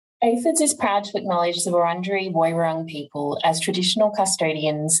Aphids is proud to acknowledge the Wurundjeri Woiwurrung people as traditional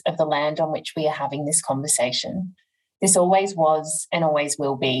custodians of the land on which we are having this conversation. This always was and always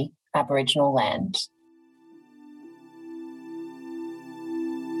will be Aboriginal land.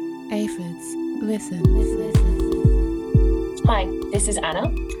 Aphids, listen. Hi, this is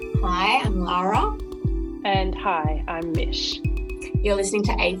Anna. Hi, I'm Lara. And hi, I'm Mish. You're listening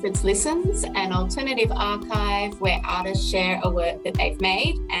to Aphids Listens, an alternative archive where artists share a work that they've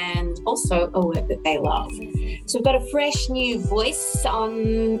made and also a work that they love. So we've got a fresh new voice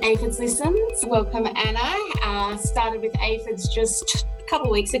on Aphids Listens. Welcome, Anna. Started with Aphids just a couple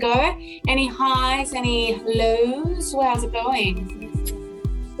of weeks ago. Any highs, any lows? How's it going?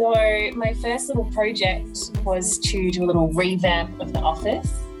 So my first little project was to do a little revamp of the office.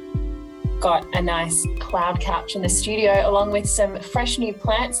 Got a nice cloud couch in the studio along with some fresh new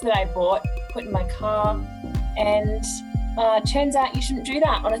plants that I bought, put in my car, and turns out you shouldn't do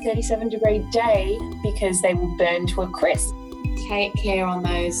that on a 37-degree day because they will burn to a crisp. Take care on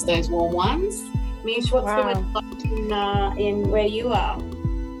those warm ones. Mish, what's the weather like in where you are?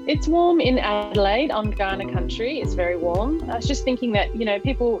 It's warm in Adelaide on Kaurna country. It's very warm. I was just thinking that,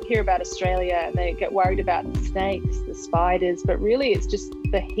 people hear about Australia and they get worried about the snakes, the spiders, but really it's just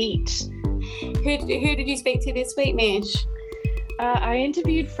the heat. Who did you speak to this week, Mish? I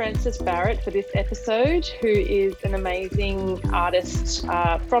interviewed Frances Barrett for this episode, who is an amazing artist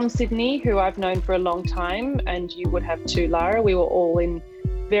from Sydney, who I've known for a long time, and you would have too, Lara. We were all in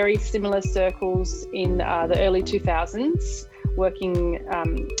very similar circles in the early 2000s, working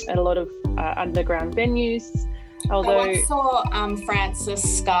at a lot of underground venues. Although I once saw Frances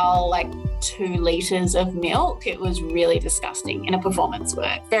scull 2 litres of milk. It was really disgusting in a performance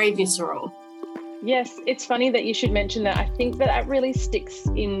work, very visceral. Yes, it's funny that you should mention that. I think that really sticks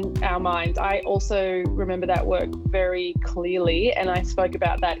in our minds. I also remember that work very clearly, and I spoke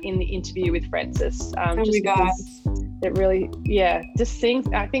about that in the interview with Frances. It really, just sings.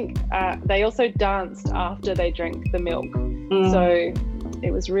 I think they also danced after they drank the milk. So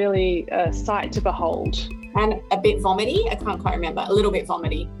it was really a sight to behold. And a bit vomity? I can't quite remember. A little bit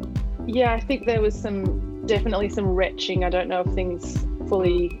vomity. Yeah, I think there was definitely some retching. I don't know if things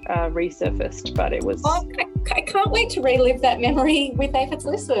fully resurfaced, but it was... Oh, I can't wait to relive that memory with Aphids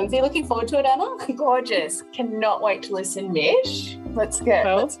Listens. Are you looking forward to it, Anna? Gorgeous. Cannot wait to listen, Mish. Let's get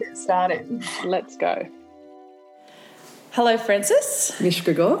started. Let's go. Hello, Frances. Mish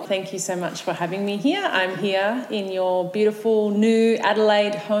Gregor. Thank you so much for having me here. I'm here in your beautiful new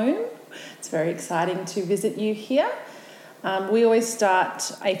Adelaide home. It's very exciting to visit you here. We always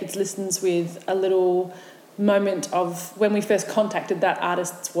start Aphids Listens with a little moment of when we first contacted that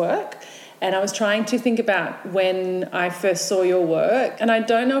artist's work. And I was trying to think about when I first saw your work. And I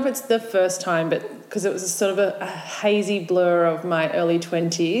don't know if it's the first time, but because it was sort of a hazy blur of my early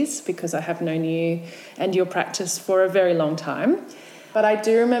 20s, because I have known you and your practice for a very long time. But I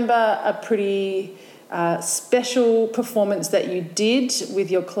do remember a pretty special performance that you did with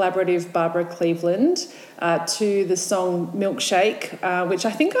your collaborative Barbara Cleveland to the song Milkshake, which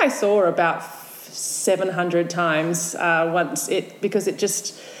I think I saw about 700 times because it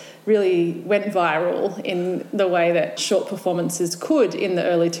just really went viral in the way that short performances could in the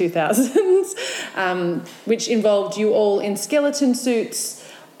early 2000s, which involved you all in skeleton suits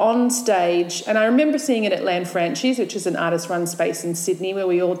on stage. And I remember seeing it at Land Franchies, which is an artist-run space in Sydney, where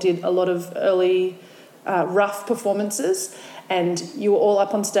we all did a lot of early rough performances, and you were all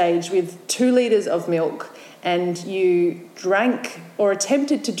up on stage with 2 litres of milk, and you drank or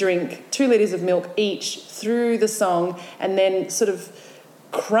attempted to drink 2 litres of milk each through the song, and then sort of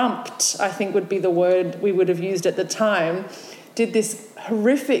crumped, I think would be the word we would have used at the time, did this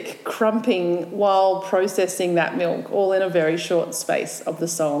horrific crumping while processing that milk, all in a very short space of the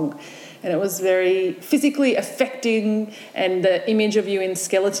song. And it was very physically affecting, and the image of you in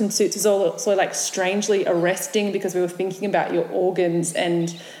skeleton suits is also strangely arresting, because we were thinking about your organs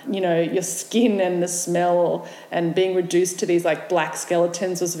and, your skin and the smell, and being reduced to these black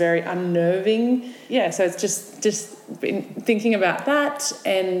skeletons was very unnerving. Yeah, so it's just been thinking about that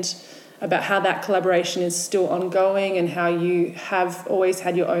and about how that collaboration is still ongoing and how you have always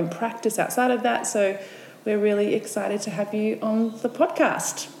had your own practice outside of that. So we're really excited to have you on the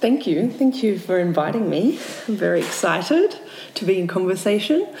podcast. Thank you. Thank you for inviting me. I'm very excited to be in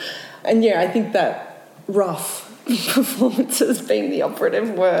conversation. And I think that rough performance has been the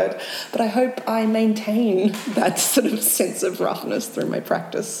operative word, but I hope I maintain that sort of sense of roughness through my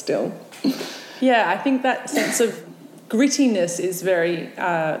practice still. Yeah, I think that sense of grittiness is very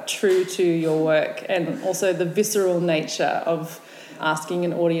true to your work, and also the visceral nature of asking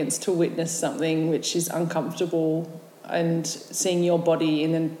an audience to witness something which is uncomfortable and seeing your body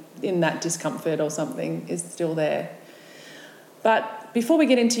in in that discomfort or something is still there. But before we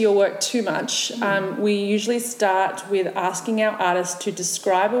get into your work too much, we usually start with asking our artists to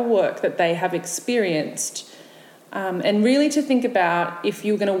describe a work that they have experienced, and really to think about if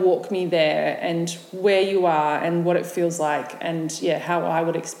you're going to walk me there and where you are and what it feels like and, how I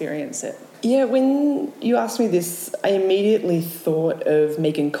would experience it. Yeah, when you asked me this, I immediately thought of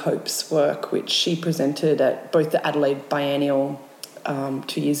Megan Cope's work, which she presented at both the Adelaide Biennial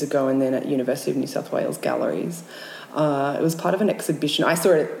 2 years ago and then at University of New South Wales Galleries. It was part of an exhibition. I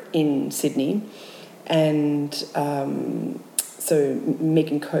saw it in Sydney, and so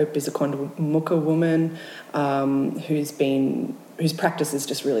Megan Cope is a Kondamuka woman whose practice is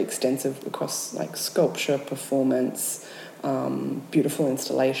just really extensive across like sculpture, performance, beautiful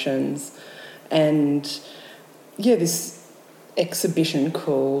installations, and this exhibition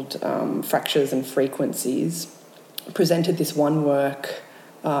called Fractures and Frequencies presented this one work.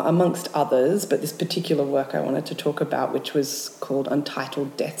 Amongst others, but this particular work I wanted to talk about, which was called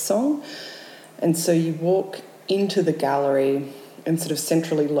Untitled Death Song. And so you walk into the gallery, and sort of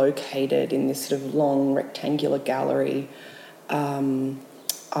centrally located in this sort of long rectangular gallery are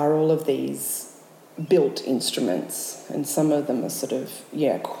all of these built instruments, and some of them are sort of,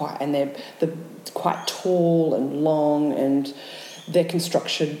 they're quite tall and long, and they're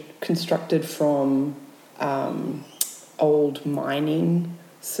constructed from old mining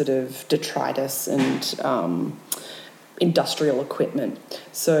sort of detritus and industrial equipment.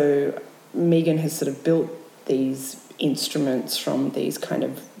 So Megan has sort of built these instruments from these kind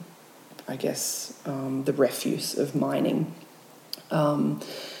of, the refuse of mining. And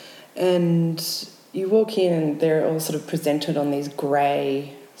you walk in and they're all sort of presented on these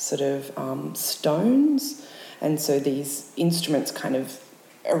grey sort of stones. And so these instruments kind of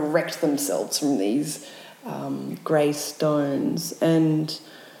erect themselves from these grey stones, and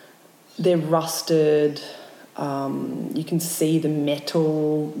they're rusted. You can see the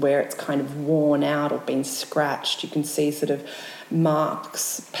metal where it's kind of worn out or been scratched. You can see sort of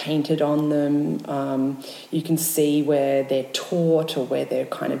marks painted on them. You can see where they're taut or where they're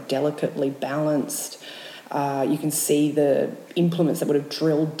kind of delicately balanced. You can see the implements that would have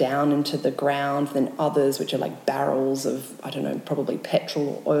drilled down into the ground, then others which are like barrels of, probably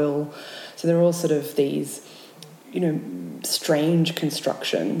petrol or oil. So they're all sort of these, strange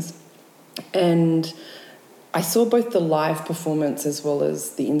constructions. And I saw both the live performance as well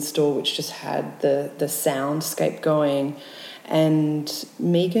as the install, which just had the soundscape going. And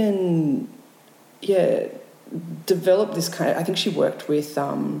Megan, developed this kind of, I think she worked with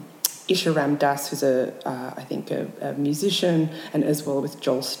Isha Ramdas, who's a musician, and as well with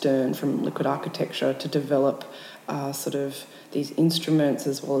Joel Stern from Liquid Architecture, to develop sort of these instruments,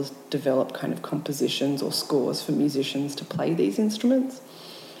 as well as develop kind of compositions or scores for musicians to play these instruments.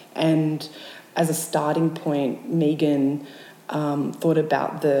 And as a starting point, Megan thought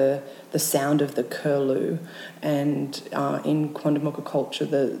about the sound of the curlew, and in Kondamuka culture,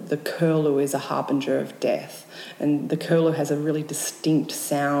 the curlew is a harbinger of death, and the curlew has a really distinct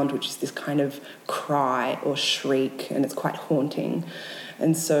sound, which is this kind of cry or shriek, and it's quite haunting.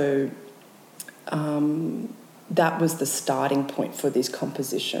 And so that was the starting point for these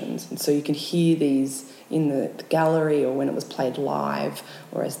compositions. And so you can hear these in the gallery, or when it was played live,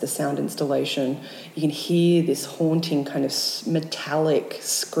 or as the sound installation, you can hear this haunting kind of metallic,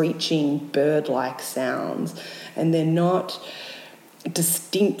 screeching, bird-like sounds. And they're not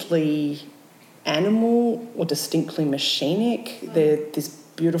distinctly animal or distinctly machinic. They're this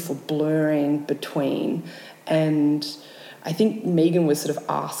beautiful blurring between. And I think Megan was sort of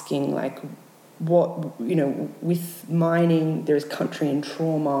asking, like, what, with mining, there's country and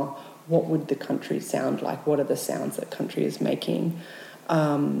trauma. What would the country sound like? What are the sounds that country is making?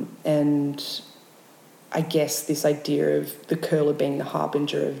 And I guess this idea of the curlew being the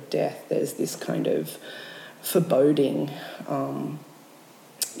harbinger of death, there's this kind of foreboding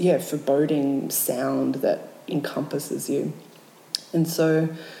sound that encompasses you. And so,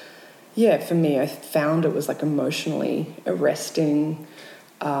 for me, I found it was like emotionally arresting.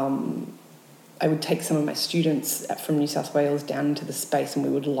 I would take some of my students from New South Wales down into the space, and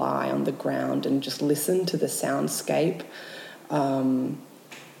we would lie on the ground and just listen to the soundscape. And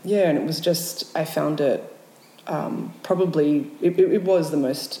it was just, I found it probably, it was the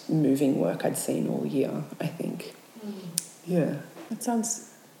most moving work I'd seen all year, I think. Yeah. That sounds,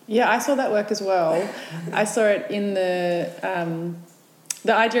 I saw that work as well. I saw it in the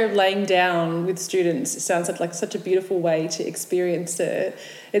idea of laying down with students. It sounds like such a beautiful way to experience it.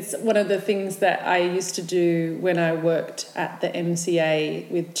 It's one of the things that I used to do when I worked at the MCA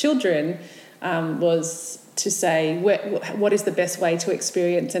with children, was to say what is the best way to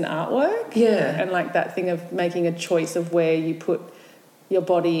experience an artwork. Yeah. And like that thing of making a choice of where you put your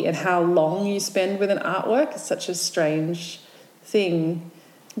body and how long you spend with an artwork is such a strange thing.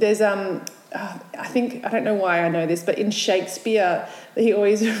 There's I think, I don't know why I know this, but in Shakespeare he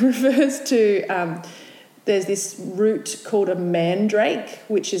always refers to there's this root called a mandrake,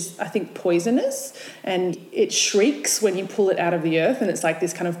 which is, I think, poisonous, and it shrieks when you pull it out of the earth, and it's like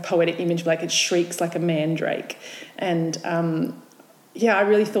this kind of poetic image, like it shrieks like a mandrake. And I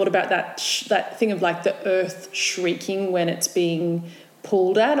really thought about that thing of like the earth shrieking when it's being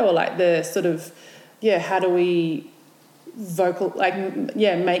pulled at, or like the sort of, how do we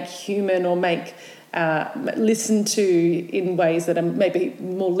make human or make listen to in ways that are maybe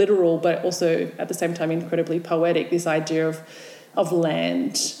more literal, but also at the same time incredibly poetic, this idea of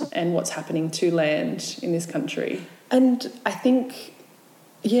land and what's happening to land in this country. And I think,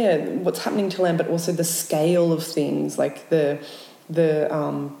 what's happening to land, but also the scale of things, like the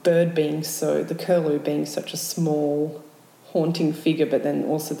bird being the curlew being such a small, haunting figure, but then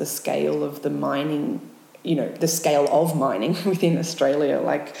also the scale of the mining, the scale of mining within Australia.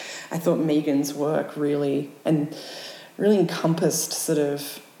 Like, I thought Megan's work really encompassed sort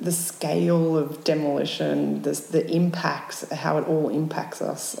of the scale of demolition, the impacts, how it all impacts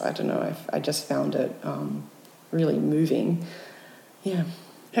us. I don't know, I just found it really moving. Yeah.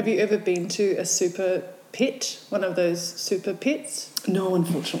 Have you ever been to a super pit, one of those super pits? No,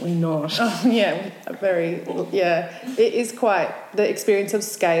 unfortunately not. Oh, yeah, it is quite the experience of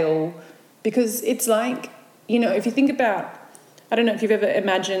scale, because it's like, if you think about, I don't know if you've ever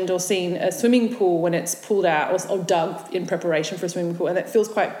imagined or seen a swimming pool when it's pulled out or dug in preparation for a swimming pool, and it feels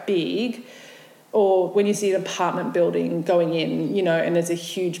quite big, or when you see an apartment building going in, and there's a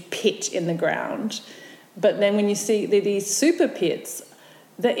huge pit in the ground. But then when you see these super pits,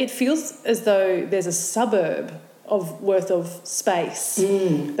 that it feels as though there's a suburb worth of space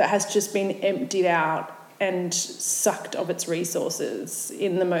that has just been emptied out and sucked of its resources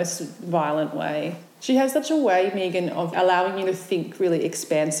in the most violent way. She has such a way, Megan, of allowing you to think really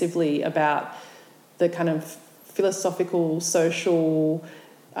expansively about the kind of philosophical, social,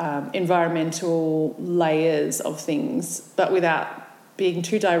 environmental layers of things, but without being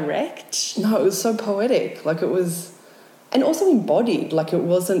too direct. No, it was so poetic. Like, it was... And also embodied. Like, it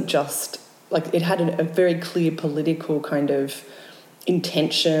wasn't just... Like, it had a very clear political kind of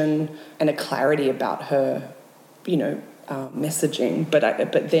intention and a clarity about her, messaging.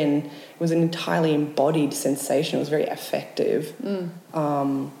 But then it was an entirely embodied sensation. It was very affective.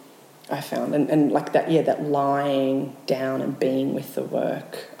 I found, and like that lying down and being with the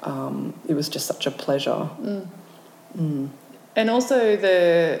work. It was just such a pleasure. And also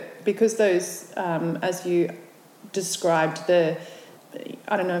because those, as you described,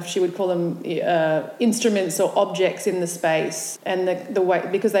 I don't know if she would call them instruments or objects in the space, and the way,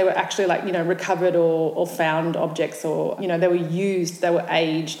 because they were actually recovered or found objects, or they were used, they were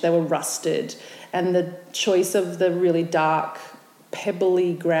aged, they were rusted, and the choice of the really dark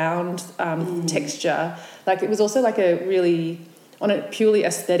pebbly ground texture, like it was also like a really, on a purely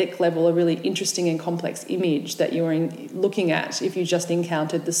aesthetic level, a really interesting and complex image that you were looking at if you just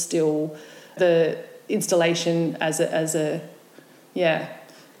encountered the installation as an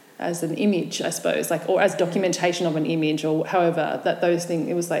image, I suppose, or as documentation of an image, or however that those things,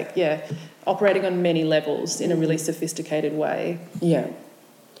 it was operating on many levels in a really sophisticated way. Yeah.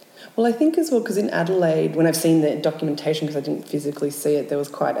 Well, I think as well, because in Adelaide, when I've seen the documentation, because I didn't physically see it, there was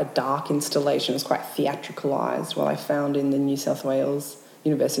quite a dark installation. It was quite theatricalised, what I found in the University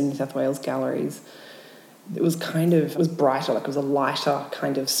of New South Wales galleries. It was brighter, like it was a lighter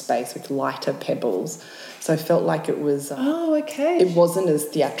kind of space with lighter pebbles. So I felt like it was... It wasn't as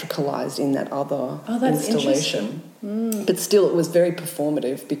theatricalised in that other installation. But still, it was very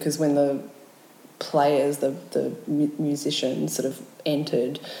performative, because when the players, the musicians sort of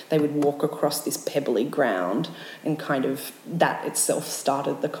entered, they would walk across this pebbly ground, and kind of that itself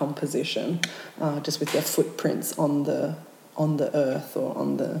started the composition, just with their footprints on the earth or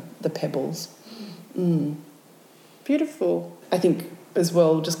on the pebbles. Beautiful. I think as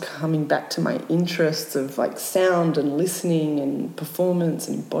well, just coming back to my interests of like sound and listening and performance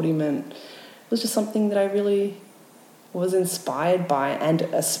and embodiment, was just something that I really was inspired by and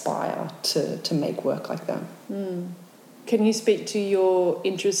aspire to make work like that. Can you speak to your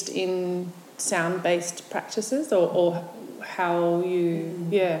interest in sound-based practices or how you...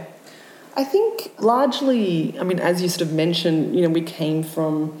 Yeah. I think largely, as you sort of mentioned, we came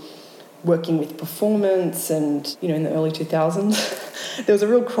from working with performance, and, in the early 2000s, there was a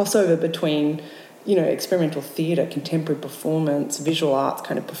real crossover between, experimental theatre, contemporary performance, visual arts,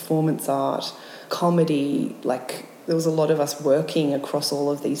 kind of performance art, comedy, like there was a lot of us working across all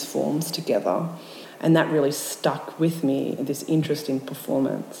of these forms together, and that really stuck with me, this interest in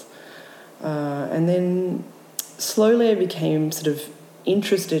performance. And then slowly I became sort of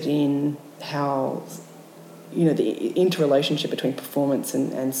interested in how, the interrelationship between performance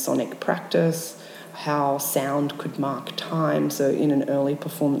and sonic practice, how sound could mark time. So in an early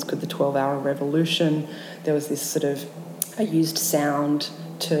performance called the 12-Hour Revolution, there was this sort of, I used sound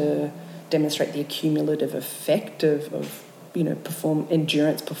to demonstrate the accumulative effect of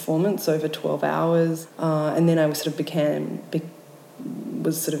endurance performance over 12 hours. And then I was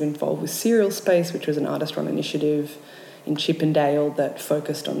involved with Serial Space, which was an artist-run initiative in Chippendale that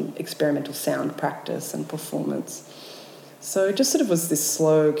focused on experimental sound practice and performance. So it just sort of was this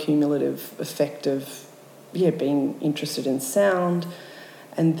slow cumulative effect of, being interested in sound.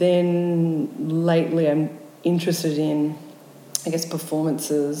 And then lately I'm interested in,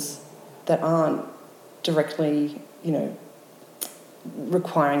 performances that aren't directly,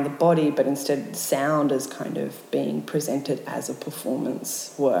 requiring the body, but instead sound as kind of being presented as a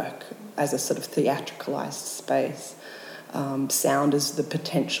performance work, as a sort of theatricalised space. Sound as the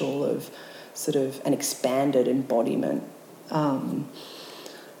potential of sort of an expanded embodiment. So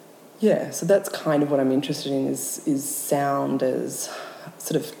that's kind of what I'm interested in, is sound as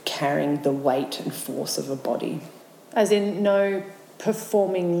sort of carrying the weight and force of a body. As in no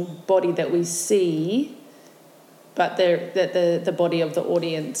performing body that we see, but the body of the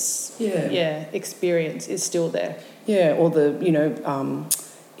audience experience is still there. Yeah, or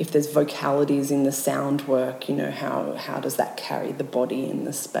if there's vocalities in the sound work, how does that carry the body in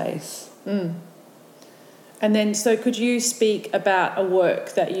the space? Mm. And then, so could you speak about a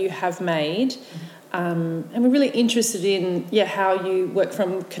work that you have made? And we're really interested in how you work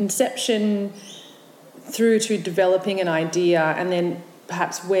from conception through to developing an idea, and then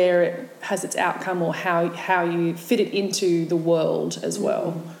perhaps where it has its outcome, or how you fit it into the world as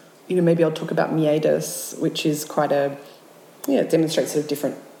well. Maybe I'll talk about Meatus, which is quite it demonstrates sort of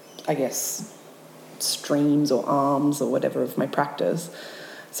different, streams or arms or whatever of my practice.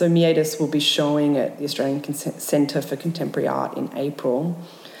 So Meatus will be showing at the Australian Centre for Contemporary Art in April,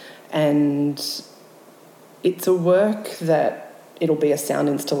 and it's a work that it'll be a sound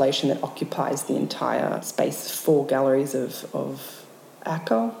installation that occupies the entire space, 4 galleries of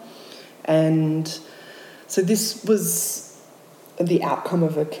Acker. And so this was the outcome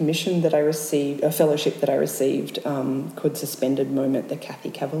of a commission that I received, a fellowship that I received called Suspended Moment, the Cathy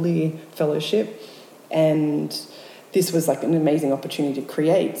Cavalier Fellowship. And this was like an amazing opportunity to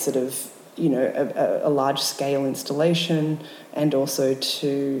create sort of, a large-scale installation, and also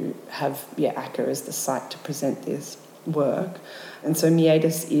to have, Acker as the site to present this work. And so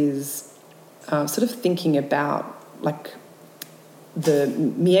Meatus is sort of thinking about, the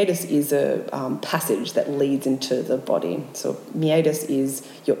meatus is a passage that leads into the body. So meatus is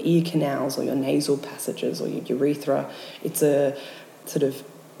your ear canals or your nasal passages or your urethra. It's a sort of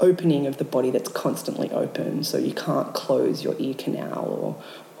opening of the body that's constantly open, so you can't close your ear canal,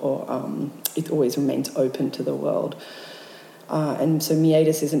 or it always remains open to the world. And so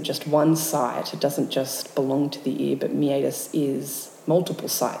meatus isn't just one site, it doesn't just belong to the ear, but meatus is multiple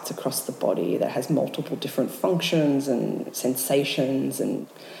sites across the body that has multiple different functions and sensations. And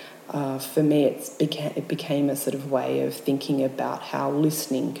for me, it became a sort of way of thinking about how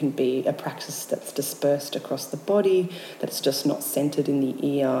listening can be a practice that's dispersed across the body, that's just not centred in the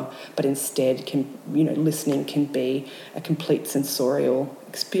ear, but instead listening can be a complete sensorial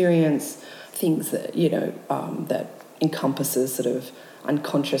experience, things that, that encompasses sort of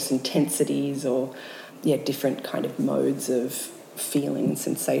unconscious intensities or, different kind of modes of feeling and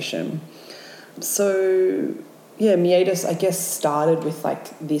sensation. So meatus, I guess, started with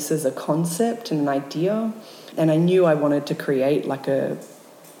this as a concept and an idea, and I knew I wanted to create a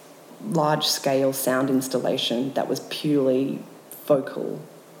large-scale sound installation that was purely vocal,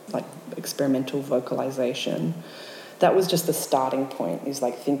 experimental vocalization. That was just the starting point, is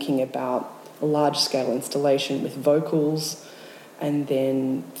thinking about a large-scale installation with vocals, and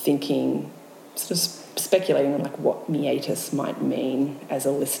then thinking, sort of speculating on what meatus might mean as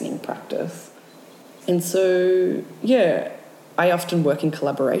a listening practice. And so, I often work in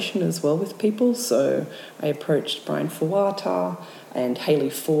collaboration as well with people. So I approached Brian Fuata and Hayley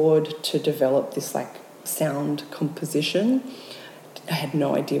Ford to develop this sound composition. I had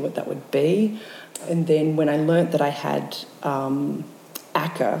no idea what that would be. And then when I learnt that I had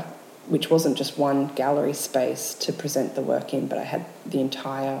Acker, which wasn't just one gallery space to present the work in, but I had the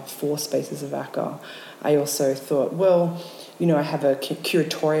entire 4 spaces of Acker, I also thought, I have a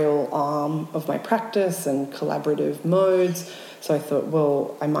curatorial arm of my practice and collaborative modes. So I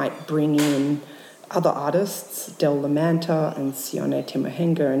thought, I might bring in other artists, Del Lamanta and Sione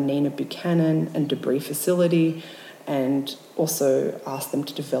Timohenga and Nina Buchanan and Debris Facility, and also asked them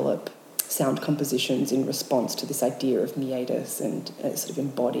to develop sound compositions in response to this idea of meatus and a sort of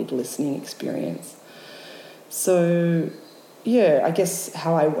embodied listening experience. So, yeah, I guess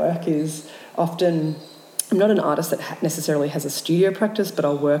how I work is often, I'm not an artist that necessarily has a studio practice, but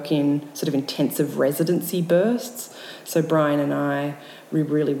I'll work in sort of intensive residency bursts. So Brian and I, we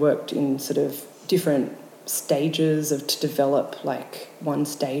really worked in sort of different stages to develop, like one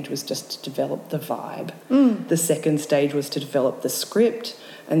stage was just to develop the vibe. The second stage was to develop the script.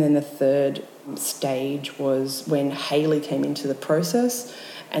 And then the third stage was when Hayley came into the process.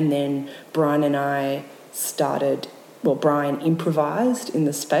 And then Brian and I Brian improvised in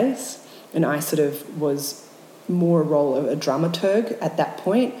the space, and I sort of was more a role of a dramaturg at that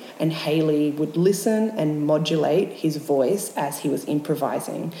point, and Hayley would listen and modulate his voice as he was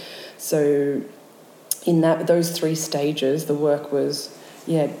improvising. So in those three stages, the work was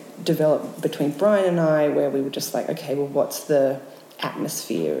developed between Brian and I, where we were just like, okay, well, what's the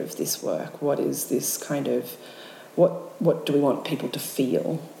atmosphere of this work? What is this kind of, what do we want people to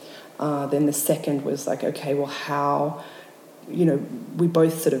feel? Then the second was like, okay, well, how, we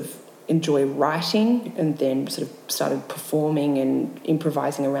both sort of enjoy writing, and then sort of started performing and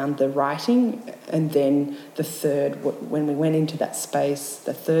improvising around the writing. And then the third, when we went into that space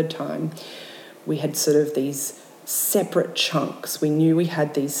the third time, we had sort of these separate chunks. We knew we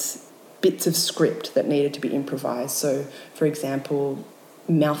had these bits of script that needed to be improvised. So, for example,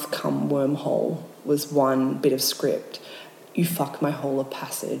 mouth cum wormhole was one bit of script. You fuck my whole of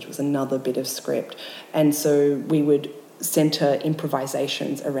passage was another bit of script. And so we would centre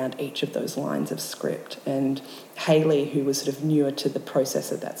improvisations around each of those lines of script. And Hayley, who was sort of newer to the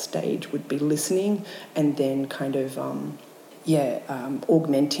process at that stage, would be listening and then kind of,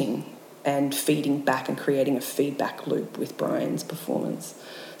 augmenting and feeding back and creating a feedback loop with Brian's performance.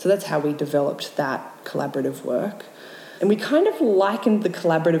 So that's how we developed that collaborative work. And we kind of likened the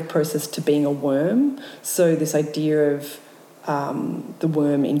collaborative process to being a worm. So this idea of the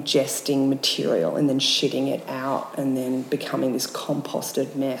worm ingesting material and then shitting it out and then becoming this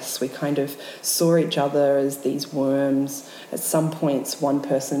composted mess. We kind of saw each other as these worms. At some points, one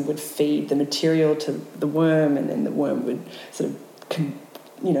person would feed the material to the worm, and then the worm would sort of,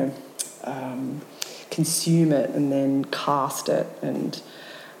 consume it and then cast it. And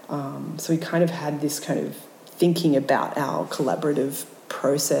so we kind of had this kind of thinking about our collaborative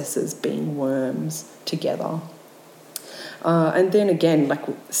processes being worms together. And then again, like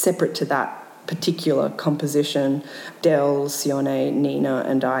separate to that particular composition, Del, Sione, Nina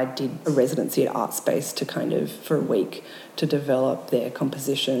and I did a residency at Art Space for a week to develop their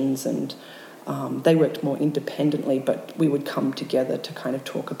compositions, and they worked more independently, but we would come together to kind of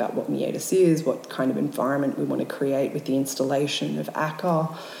talk about what meatus is, what kind of environment we want to create with the installation of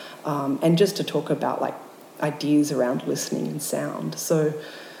ACCA, and just to talk about like ideas around listening and sound. So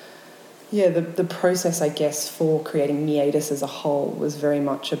yeah, the process, I guess, for creating meatus as a whole was very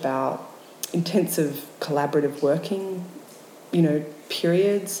much about intensive collaborative working,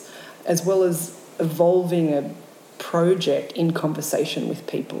 periods, as well as evolving a project in conversation with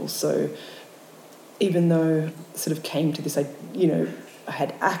people. So even though I sort of came to this, I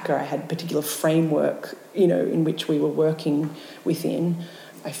had ACCA, I had a particular framework, in which we were working within,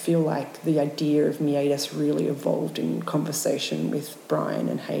 I feel like the idea of meatus really evolved in conversation with Brian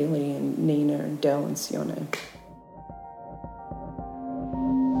and Hayley and Nina and Del and Sione.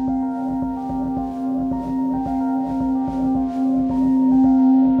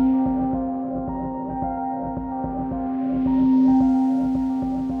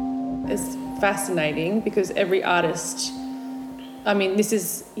 It's fascinating because every artist, this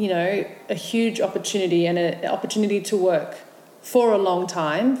is, a huge opportunity and an opportunity to work for a long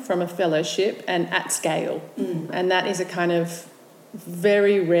time from a fellowship and at scale. And that is a kind of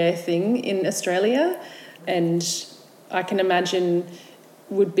very rare thing in Australia, and I can imagine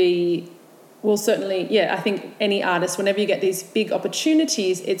would be, well, certainly, I think any artist, whenever you get these big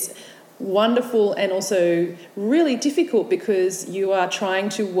opportunities, it's wonderful and also really difficult because you are trying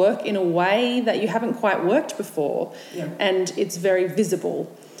to work in a way that you haven't quite worked before, and it's very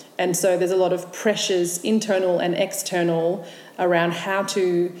visible. And so there's a lot of pressures, internal and external, around how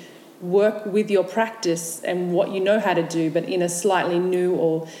to work with your practice and what you know how to do, but in a slightly new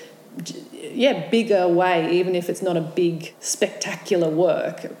or, bigger way, even if it's not a big, spectacular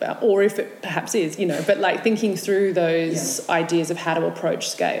work, or if it perhaps is, but like thinking through those ideas of how to approach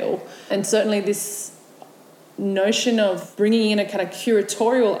scale. And certainly this notion of bringing in a kind of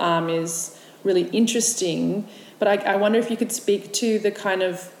curatorial arm is really interesting, but I wonder if you could speak to the kind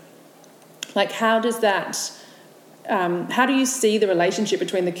of Like, how does that... how do you see the relationship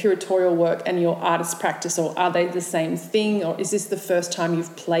between the curatorial work and your artist practice, or are they the same thing, or is this the first time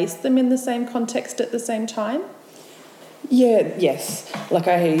you've placed them in the same context at the same time? Yes. Like,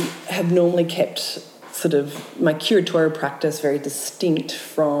 I have normally kept sort of my curatorial practice very distinct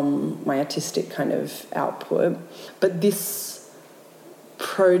from my artistic kind of output. But this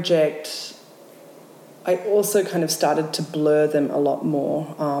project, I also kind of started to blur them a lot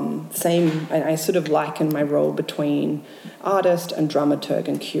more. I sort of liken my role between artist and dramaturg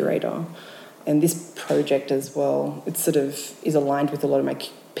and curator. And this project as well, it sort of is aligned with a lot of my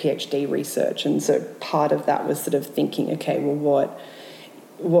PhD research. And so part of that was sort of thinking, okay, well,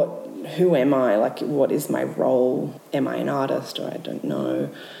 who am I? Like, what is my role? Am I an artist, or I don't know?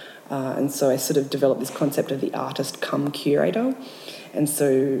 And so I sort of developed this concept of the artist come curator. And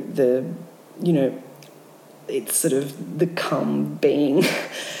so it's sort of the come being,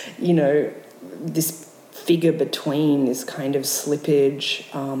 this figure between this kind of slippage,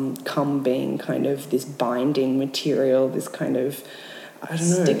 come being kind of this binding material, this kind of, I don't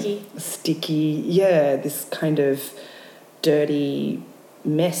know. Sticky, yeah, this kind of dirty,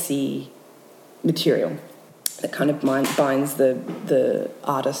 messy material that kind of binds the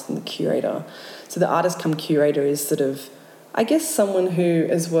artist and the curator. So the artist come curator is sort of, I guess, someone who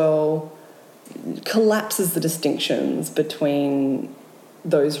as well collapses the distinctions between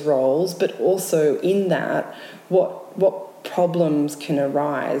those roles, but also in that what problems can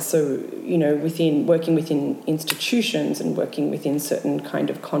arise. So, working within institutions and working within certain kind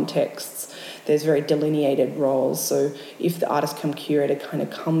of contexts, there's very delineated roles. So if the artist come curator kind of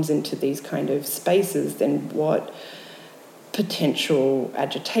comes into these kind of spaces, then what potential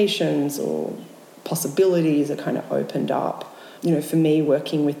agitations or possibilities are kind of opened up. For me,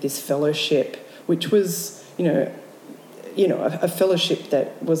 working with this fellowship, which was, a fellowship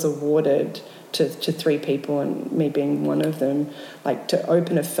that was awarded to 3 people, and me being one of them, like, to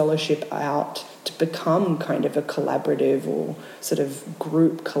open a fellowship out to become kind of a collaborative or sort of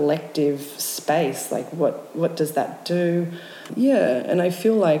group collective space. Like, what does that do? Yeah, and I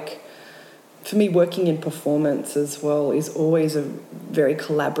feel like for me, working in performance as well is always a very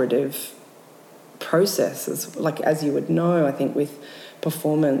collaborative process. As you would know, I think with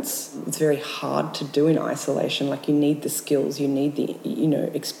performance, it's very hard to do in isolation. Like, you need the skills, you need the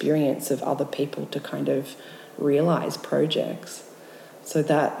experience of other people to kind of realise projects. So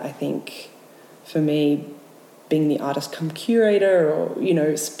that, I think, for me, being the artist come curator,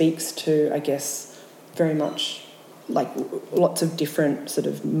 or speaks to, I guess, very much like lots of different sort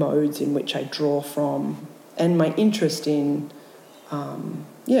of modes in which I draw from, and my interest in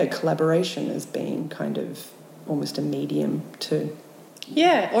collaboration as being kind of almost a medium to...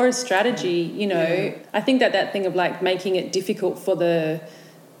 Yeah, or a strategy, I think that thing of, like, making it difficult for the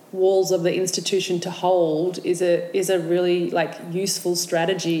walls of the institution to hold is a really, like, useful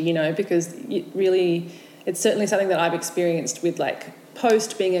strategy, because it's certainly something that I've experienced with, like,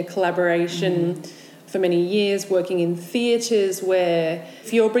 Post being a collaboration for many years, working in theatres, where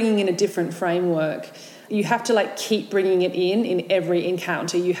if you're bringing in a different framework, you have to, like, keep bringing it in every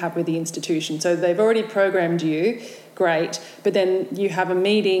encounter you have with the institution. So they've already programmed you, great, but then you have a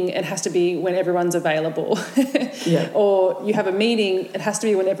meeting, it has to be when everyone's available. Yeah. Or you have a meeting, it has to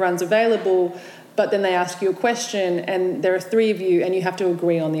be when everyone's available, but then they ask you a question and there are 3 of you and you have to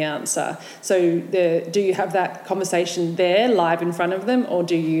agree on the answer. So do you have that conversation there live in front of them, or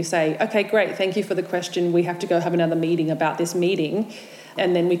do you say, okay, great, thank you for the question, we have to go have another meeting about this meeting,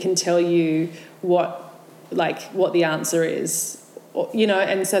 and then we can tell you what the answer is,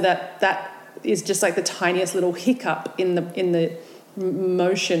 and so that is just like the tiniest little hiccup in the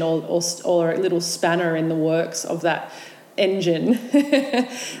motion or a little spanner in the works of that engine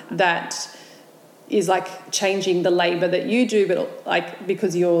that is, like, changing the labour that you do, but, like,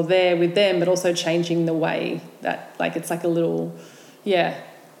 because you're there with them, but also changing the way that, like, it's like a little,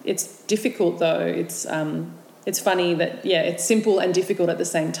 it's difficult though. It's funny that, it's simple and difficult at the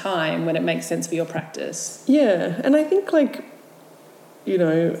same time when it makes sense for your practice. Yeah, and I think, like,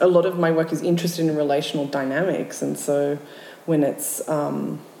 a lot of my work is interested in relational dynamics, and so when it's,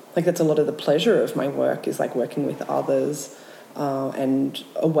 that's a lot of the pleasure of my work is, like, working with others and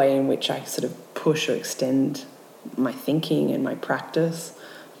a way in which I sort of push or extend my thinking and my practice.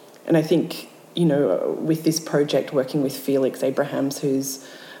 And I think, with this project, working with Felix Abrahams, who's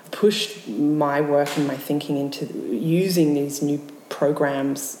pushed my work and my thinking into using these new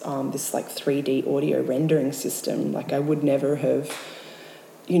programs, this, like, 3D audio rendering system. Like, I would never have,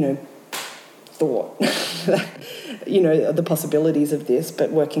 thought that, the possibilities of this,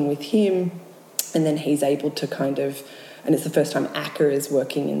 but working with him, and then he's able to kind of and it's the first time ACCA is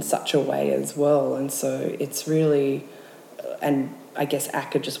working in such a way as well. And so it's really, and I guess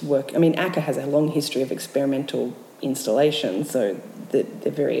ACCA has a long history of experimental installation, so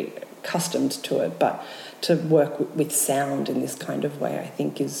they're very accustomed to it, but to work with sound in this kind of way, I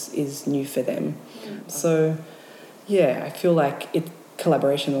think is new for them. So yeah, I feel like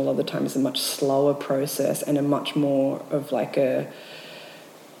collaboration a lot of the time is a much slower process and a much more of like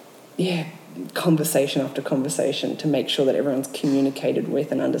conversation after conversation to make sure that everyone's communicated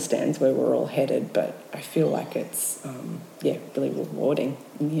with and understands where we're all headed. But I feel like it's really rewarding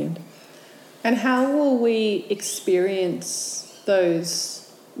in the end. And how will we experience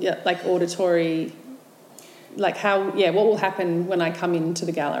those like auditory, like what will happen when I come into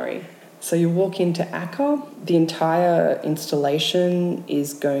the gallery? So you walk into ACCA, the entire installation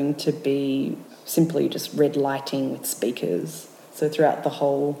is going to be simply just red lighting with speakers. So throughout the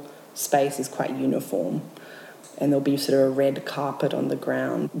whole space is quite uniform. And there'll be sort of a red carpet on the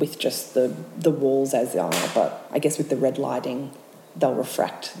ground with just the walls as they are, but I guess with the red lighting, they'll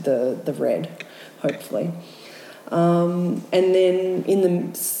refract the red, hopefully. And then in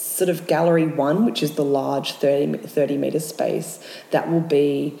the sort of gallery 1, which is the large 30 metre space, that will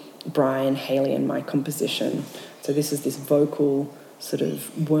be Brian, Haley and my composition. So this is this vocal sort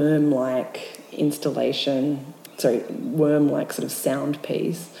of worm-like worm-like sort of sound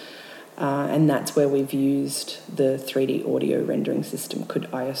piece. And that's where we've used the 3D audio rendering system called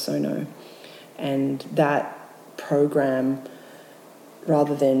Iosono. And that program,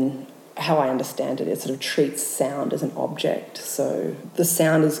 rather than how I understand it, it sort of treats sound as an object. So the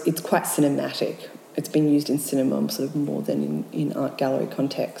sound it's quite cinematic. It's been used in cinema sort of more than in art gallery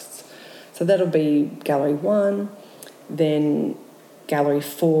contexts. So that'll be gallery 1. Then gallery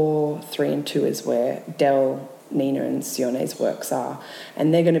 4, 3 and 2 is where Del, Nina and Sione's works are.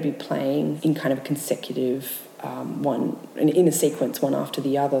 And they're going to be playing in kind of consecutive in a sequence, one after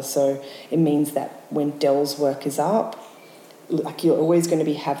the other. So it means that when Del's work is up, like you're always going to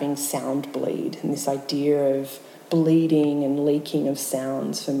be having sound bleed, and this idea of bleeding and leaking of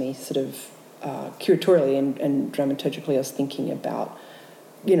sounds for me sort of curatorially and dramaturgically I was thinking about,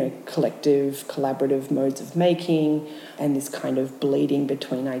 collective, collaborative modes of making and this kind of bleeding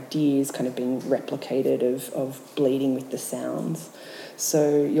between ideas kind of being replicated of bleeding with the sounds.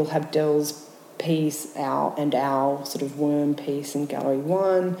 So you'll have Del's piece, our sort of worm piece in gallery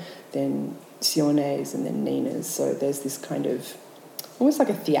 1, then Sione's and then Nina's. So there's this kind of almost like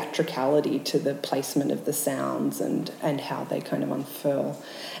a theatricality to the placement of the sounds and how they kind of unfurl.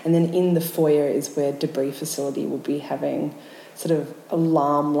 And then in the foyer is where Debris Facility will be having sort of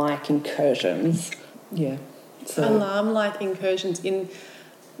alarm-like incursions. Yeah. So. Alarm-like incursions the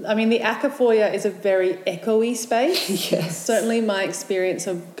ACCA foyer is a very echoey space. Yes. Certainly my experience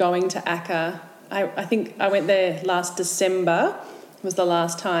of going to ACCA, I think I went there last December, was the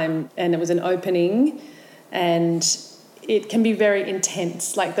last time, and it was an opening, and it can be very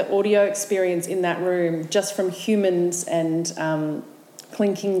intense. Like the audio experience in that room, just from humans and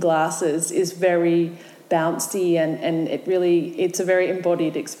clinking glasses, is very bouncy and it's a very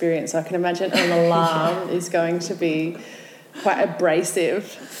embodied experience. So I can imagine an alarm is going to be quite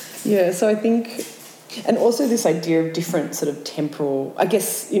abrasive. Yeah, so I think, and also this idea of different sort of temporal, I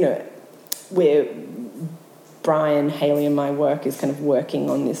guess, where Brian, Haley and my work is kind of working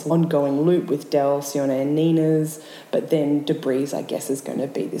on this ongoing loop with Del, Sione and Nina's, but then Debris, I guess, is going to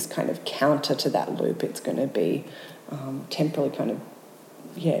be this kind of counter to that loop. It's going to be temporally kind of,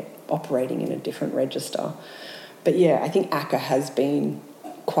 operating in a different register. But I think ACCA has been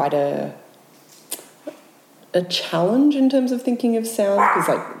quite a challenge in terms of thinking of sound,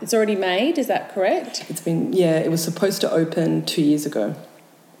 because it's already made, is that correct? It's been, it was supposed to open 2 years ago.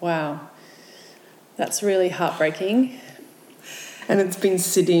 Wow. That's really heartbreaking. And it's been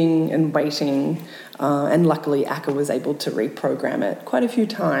sitting and waiting, and luckily ACCA was able to reprogram it quite a few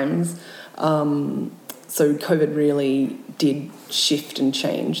times. So COVID really did shift and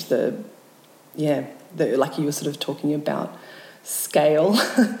change like you were sort of talking about, scale.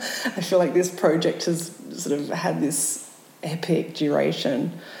 I feel like this project has sort of had this epic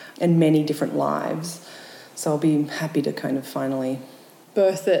duration and many different lives. So I'll be happy to kind of finally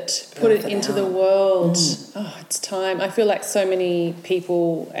birth it, put it into the world. Oh, it's time. I feel like so many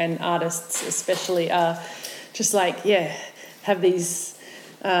people and artists especially are just like, have these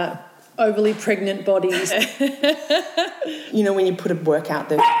overly pregnant bodies. When you put a work out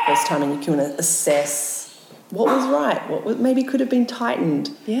there for the first time and you can assess what was right, what maybe could have been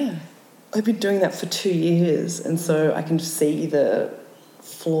tightened. Yeah. I've been doing that for 2 years, and so I can see the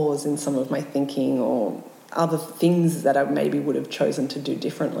flaws in some of my thinking or other things that I maybe would have chosen to do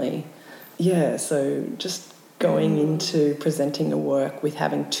differently. Yeah, so just going into presenting a work with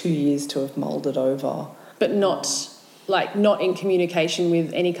having 2 years to have mulled it over. But not in communication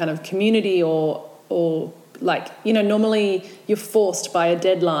with any kind of community or normally you're forced by a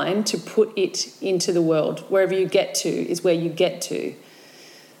deadline to put it into the world. Wherever you get to is where you get to.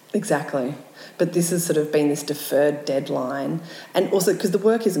 Exactly. But this has sort of been this deferred deadline. And also because the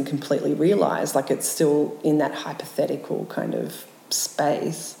work isn't completely realised, it's still in that hypothetical kind of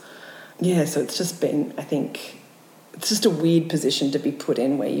space. Yeah, so it's just been, I think, it's just a weird position to be put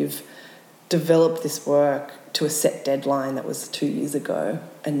in where you've developed this work to a set deadline that was 2 years ago,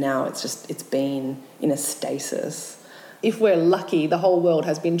 and now it's been in a stasis. If we're lucky, the whole world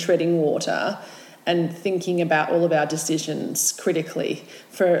has been treading water and thinking about all of our decisions critically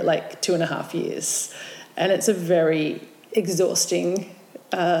for 2.5 years. And it's a very exhausting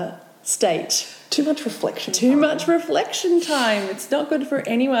state. Too much reflection Too much reflection time. It's not good for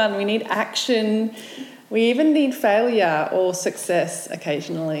anyone. We need action. We even need failure or success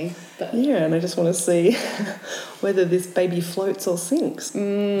occasionally. But yeah, and I just want to see whether this baby floats or sinks.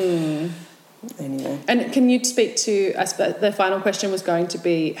 Anyway. And can you speak to, I suppose the final question was going to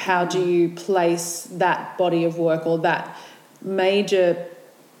be, how do you place that body of work or that major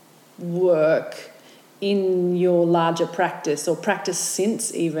work in your larger practice or practice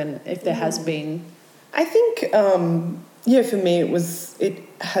since, even if there has been? I think, for me it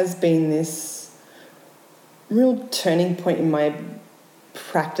has been this real turning point in my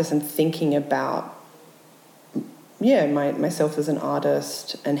practice and thinking about myself as an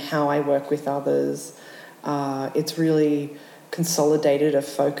artist and how I work with others. It's really consolidated a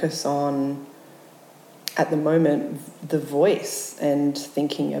focus on, at the moment, the voice and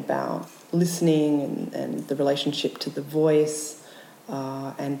thinking about listening and the relationship to the voice,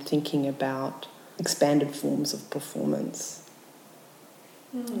 and thinking about expanded forms of performance.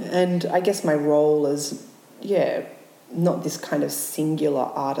 And I guess my role is, not this kind of singular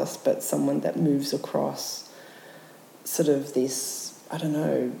artist, but someone that moves across sort of this,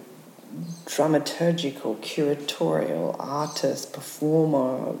 dramaturgical, curatorial, artist,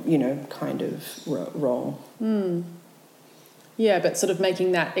 performer, kind of role. Yeah, but sort of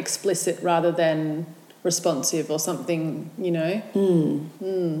making that explicit rather than responsive or something,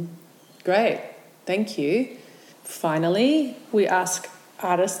 Great. Thank you. Finally, we ask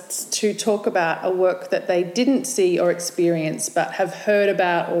artists to talk about a work that they didn't see or experience but have heard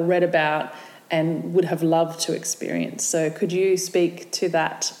about or read about and would have loved to experience. So could you speak to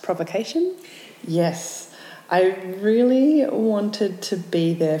that provocation? Yes. I really wanted to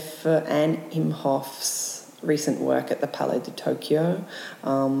be there for Anne Imhoff's recent work at the Palais de Tokyo.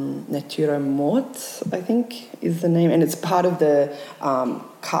 Nature Morte, I think, is the name. And it's part of the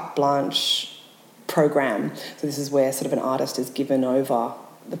Carte Blanche program. So this is where sort of an artist is given over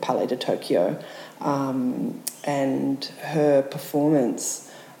the Palais de Tokyo, and her performance,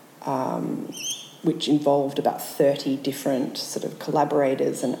 which involved about 30 different sort of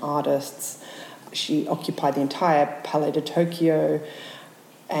collaborators and artists. She occupied the entire Palais de Tokyo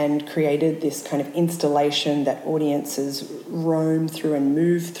and created this kind of installation that audiences roam through and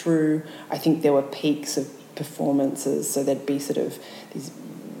move through. I think there were peaks of performances, so there'd be sort of these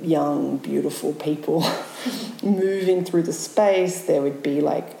young, beautiful people moving through the space. There would be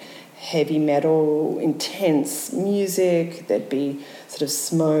heavy metal, intense music. There'd be sort of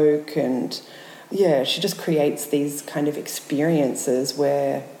smoke, and she just creates these kind of experiences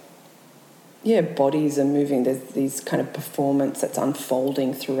where bodies are moving. There's these kind of performance that's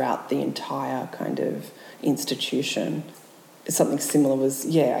unfolding throughout the entire kind of institution. Something similar was,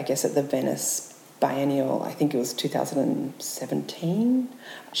 I guess at the Venice Biennial, I think it was 2017,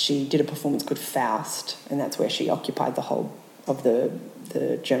 she did a performance called Faust, and that's where she occupied the whole of the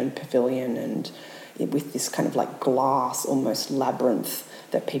German pavilion, and with this kind of glass, almost labyrinth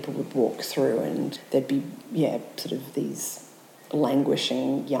that people would walk through, and there'd be, sort of these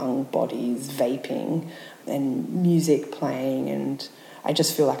languishing young bodies vaping and music playing, and I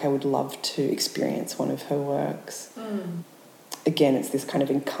just feel like I would love to experience one of her works. Again, it's this kind of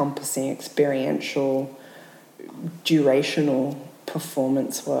encompassing, experiential, durational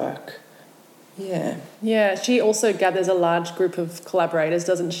performance work. Yeah, she also gathers a large group of collaborators,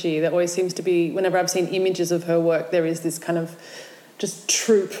 doesn't she? There always seems to be, whenever I've seen images of her work, there is this kind of just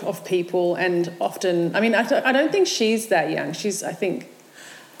troupe of people, and often, I don't think she's that young.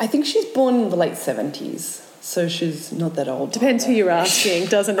 I think she's born in the late 70s, so she's not that old. Depends who you're asking,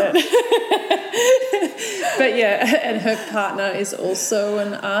 doesn't it? But and her partner is also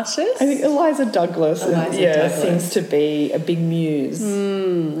an artist. I think Eliza Douglas. Seems to be a big muse.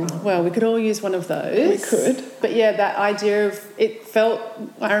 Well, we could all use one of those. We could. But that idea of, it felt,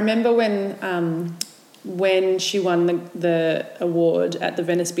 I remember when when she won the award at the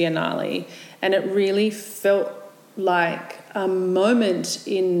Venice Biennale, and it really felt like a moment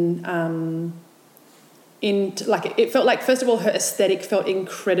it felt like, first of all, her aesthetic felt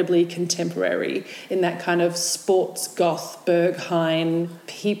incredibly contemporary in that kind of sports goth Berghain,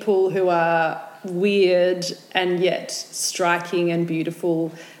 people who are weird and yet striking and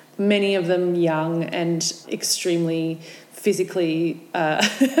beautiful, many of them young and extremely physically,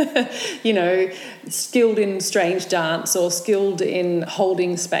 skilled in strange dance or skilled in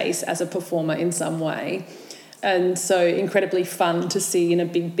holding space as a performer in some way. And so incredibly fun to see in a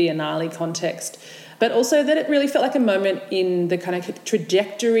big Biennale context. But also that it really felt like a moment in the kind of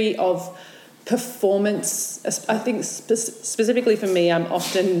trajectory of performance. I think specifically for me, I'm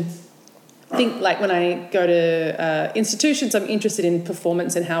often like when I go to institutions, I'm interested in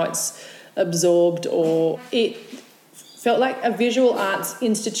performance and how it's absorbed, or it felt like a visual arts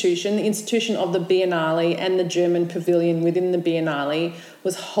institution, the institution of the Biennale and the German pavilion within the Biennale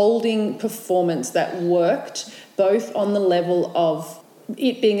was holding performance that worked both on the level of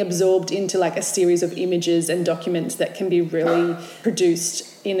it being absorbed into like a series of images and documents that can be really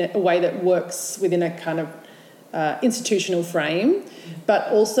produced in a way that works within a kind of institutional frame, but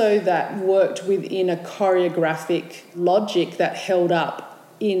also that worked within a choreographic logic that held up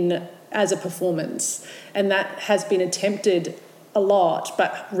as a performance. And that has been attempted a lot,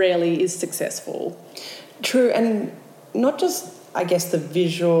 but rarely is successful. True, and not just, I guess, the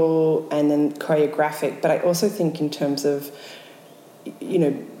visual and then choreographic, but I also think in terms of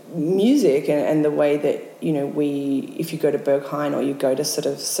music and the way that, if you go to Berghain or you go to sort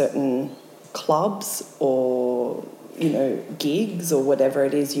of certain clubs or, gigs or whatever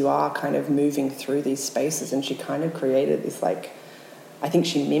it is, you are kind of moving through these spaces, and she kind of created this, I think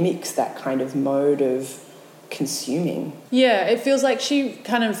she mimics that kind of mode of consuming. Yeah, it feels like she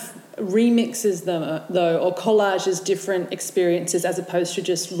kind of remixes them though, or collages different experiences as opposed to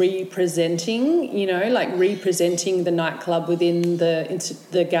just representing, representing the nightclub within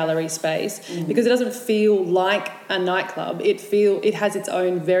the gallery space, because it doesn't feel like a nightclub. It has its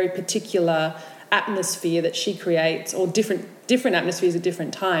own very particular atmosphere that she creates, or different atmospheres at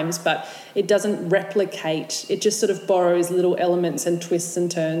different times, but it doesn't replicate. It just sort of borrows little elements and twists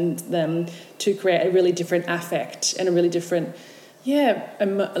and turns them to create a really different affect and a really different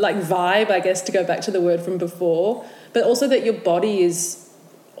vibe, I guess, to go back to the word from before, but also that your body is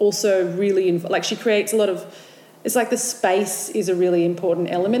also really she creates a lot of, it's like the space is a really important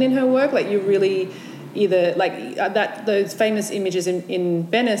element in her work. Like you really either those famous images in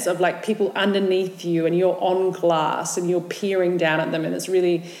Venice of like people underneath you and you're on glass and you're peering down at them, and it's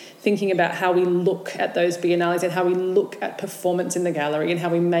really thinking about how we look at those biennales and how we look at performance in the gallery and how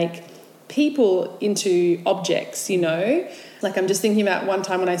we make people into objects, Like I'm just thinking about one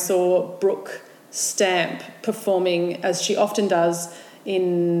time when I saw Brooke Stamp performing, as she often does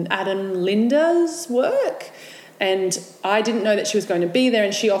in Adam Linda's work, and I didn't know that she was going to be there,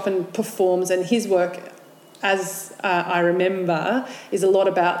 and she often performs, and his work, as I remember, is a lot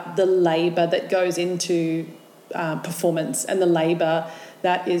about the labour that goes into performance and the labour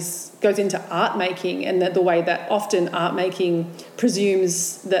that goes into art making, and the way that often art making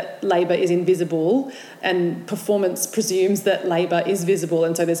presumes that labour is invisible and performance presumes that labour is visible,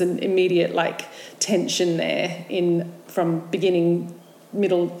 and so there's an immediate tension there from beginning,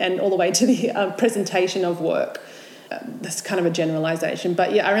 middle and all the way to the presentation of work. That's kind of a generalisation,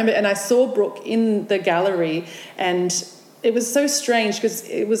 but yeah, I remember, and I saw Brooke in the gallery, and it was so strange because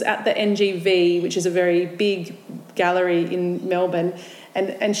it was at the NGV, which is a very big gallery in Melbourne,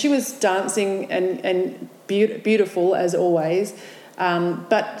 and she was dancing and beautiful as always,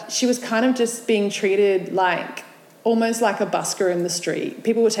 but she was kind of just being treated almost like a busker in the street.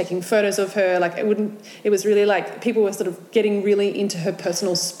 People were taking photos of her. It was really people were sort of getting really into her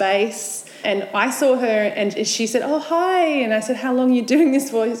personal space. And I saw her and she said, "Oh, hi." And I said, "How long are you doing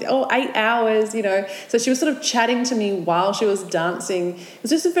this for?" She said, "Oh, 8 hours, So she was sort of chatting to me while she was dancing. It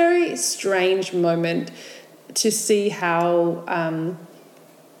was just a very strange moment to see how,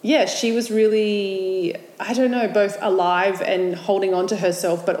 she was really, I don't know, both alive and holding on to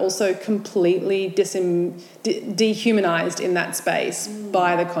herself, but also completely dehumanized in that space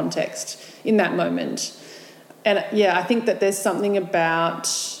by the context in that moment. And I think that there's something about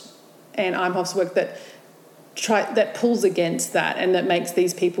Anne Imhoff's work that pulls against that, and that makes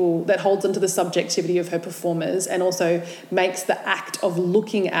these people, that holds onto the subjectivity of her performers, and also makes the act of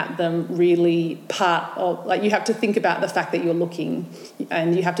looking at them really part of, you have to think about the fact that you're looking,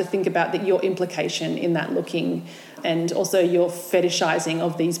 and you have to think about your implication in that looking, and also your fetishizing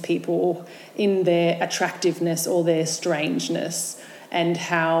of these people in their attractiveness or their strangeness, and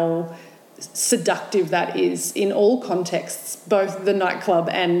how seductive that is in all contexts, both the nightclub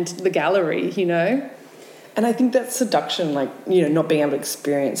and the gallery, you know. And I think that seduction, like, you know, not being able to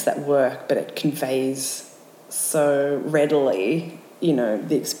experience that work, but it conveys so readily, you know,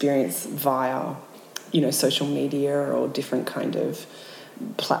 the experience via, you know, social media or different kind of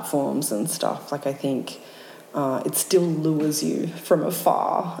platforms and stuff. Like, I think it still lures you from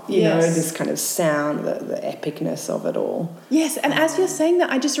afar, you know, this kind of sound, the epicness of it all. Yes, and as you're saying that,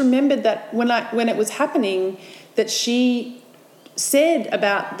 I just remembered that when it was happening, that she said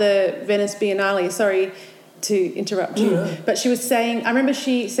about the Venice Biennale, sorry to interrupt you, but she was saying, I remember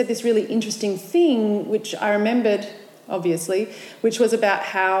she said this really interesting thing, which I remembered, obviously, which was about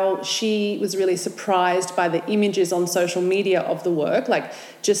how she was really surprised by the images on social media of the work, like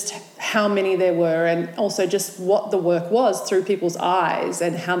just how many there were, and also just what the work was through people's eyes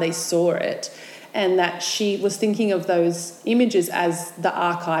and how they saw it, and that she was thinking of those images as the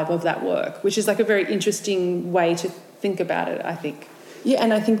archive of that work, which is like a very interesting way to think about it, I think. Yeah,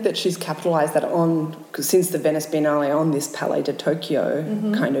 and I think that she's capitalised that on, since the Venice Biennale, on this Palais de Tokyo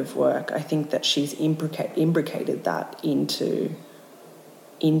kind of work. I think that she's imbricated that into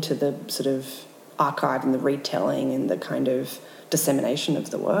the sort of archive and the retelling and the kind of dissemination of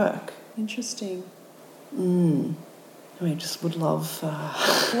the work. Interesting. I just would love...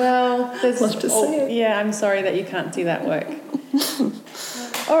 well, there's... love to see it. Yeah, I'm sorry that you can't see that work.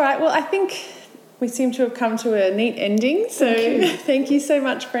 All right, well, I think... we seem to have come to a neat ending. So thank you so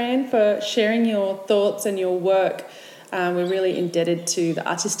much, Fran, for sharing your thoughts and your work. We're really indebted to the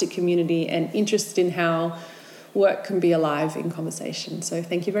artistic community and interested in how work can be alive in conversation. So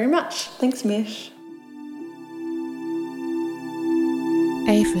thank you very much. Thanks, Mish.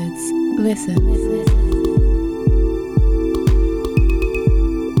 Aphids, listen.